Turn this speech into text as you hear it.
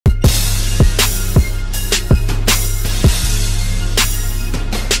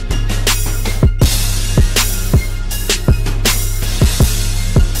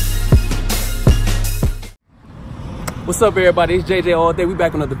What's up, everybody? It's JJ all day. We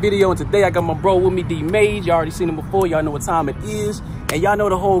back on another video, and today I got my bro with me, D.Mayes. Y'all already seen him before. Y'all know what time it is, and y'all know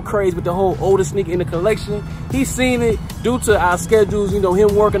the whole craze with the whole oldest sneaker in the collection. He's seen it due to our schedules. You know,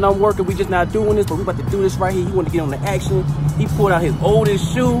 him working, I'm working. We just not doing this, but we about to do this right here. He wanted to get on the action. He pulled out his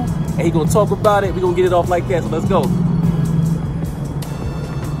oldest shoe, and he gonna talk about it. We gonna get it off like that. So let's go.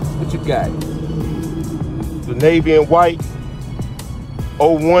 What you got? The navy and white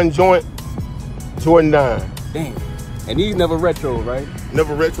 01 joint, Jordan 9. Damn. And these never retro, right?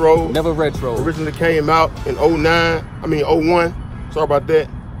 Never retro. Never retro. Originally came out in 01. Sorry about that.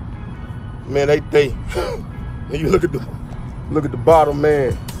 Man, they and you look at the bottom,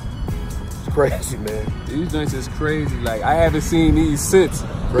 man. It's crazy, man. These joints is crazy. Like, I haven't seen these since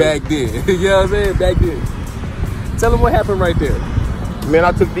back then. You know what I'm saying? Back then. Tell them what happened right there. Man,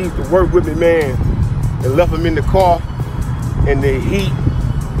 I took these to work with me, man, and left them in the car, and the heat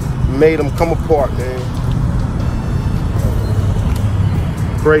made them come apart, man.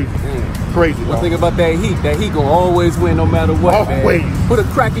 Crazy. Crazy. One thing about that heat gonna always win no matter what, always. Man. Put a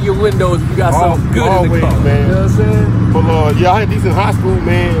crack in your windows if you got something good always, in the car. Man. You know what I'm saying? But yeah, I had these in high school,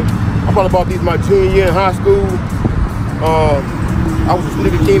 man. I probably bought these my junior year in high school. I was a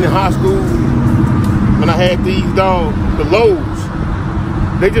sneaker king in high school, and I had these down, the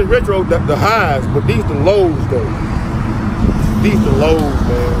lows. They just retro the highs, but these the lows though. These the lows,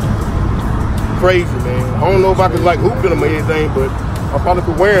 man. Crazy, man. I don't know if I could like hoop in them or anything, but I probably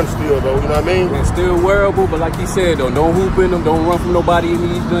could wear them still though, you know what I mean? They're still wearable, but like he said though, don't hoop in them, don't run from nobody in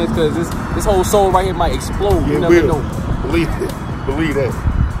these joints, because this whole sole right here might explode. Yeah, you never know. Believe it. Believe that.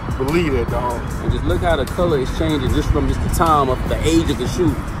 Believe that, dog. And just look how the color is changing just from just the time of the age of the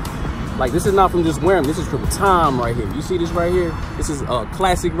shoe. Like, this is not from just wearing, this is from time right here. You see this right here? This is a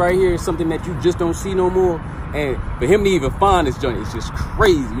classic right here, something that you just don't see no more. And for him to even find this joint, it's just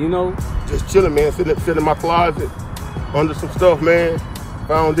crazy, you know? Just chilling, man, sitting in my closet, under some stuff, man.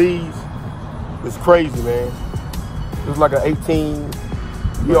 Found these. It's crazy, man. It was like an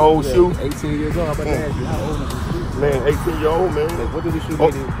 18-year-old shoe. 18 years old. How about that? How old is this shoe? Man, 18-year-old, man. Like, what does this shoe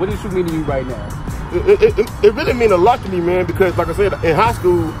mean? What does this shoe mean to you right now? It really mean a lot to me, man, because like I said, in high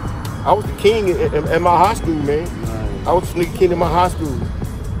school, I was the king in my high school, man. Nice. I was the sneaker king in my high school.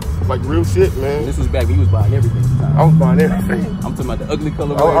 Like real shit, man. This was back when he was buying everything. I was buying everything. I'm talking about the ugly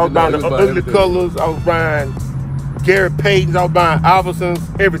color. I was buying the ugly colors. I was buying Garrett Paytons. I was buying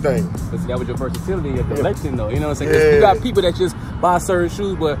Alversons, everything. But see, that was your versatility in your collection, though. You know what I'm saying? Cause you got people that just buy certain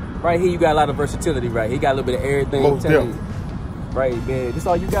shoes, but right here you got a lot of versatility. Right here, you got a little bit of everything. Most definitely. Right, man. This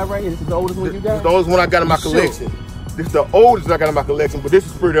all you got right here. This is the oldest one you got. This is the oldest one I got in my collection. This is the oldest I got in my collection, but this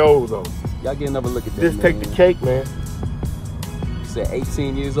is pretty old though. Y'all get another look at that. Just take the cake, man. You said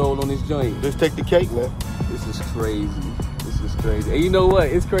 18 years old on this joint. Just take the cake, man. This is crazy. This is crazy. And you know what?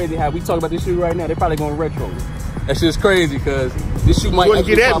 It's crazy how we talk about this shoe right now. They're probably going retro. That shit's crazy because this shoe might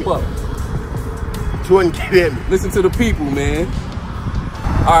actually pop up. Jordan, get at me. Listen to the people, man.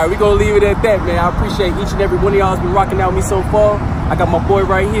 All right, we're going to leave it at that, man. I appreciate each and every one of y'all has been rocking out with me so far. I got my boy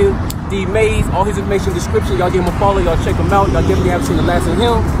right here, D.Mayes. All his information in the description. Y'all give him a follow. Y'all check him out. Y'all definitely haven't seen the last of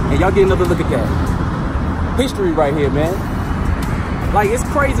him. And y'all get another look at that. History right here, man. Like, it's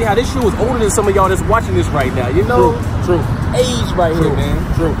crazy how this shoe is older than some of y'all that's watching this right now. You know? True. Age right here,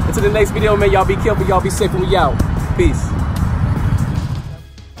 man. True. Until the next video, man. Y'all be careful. Y'all be safe, and we out. Peace.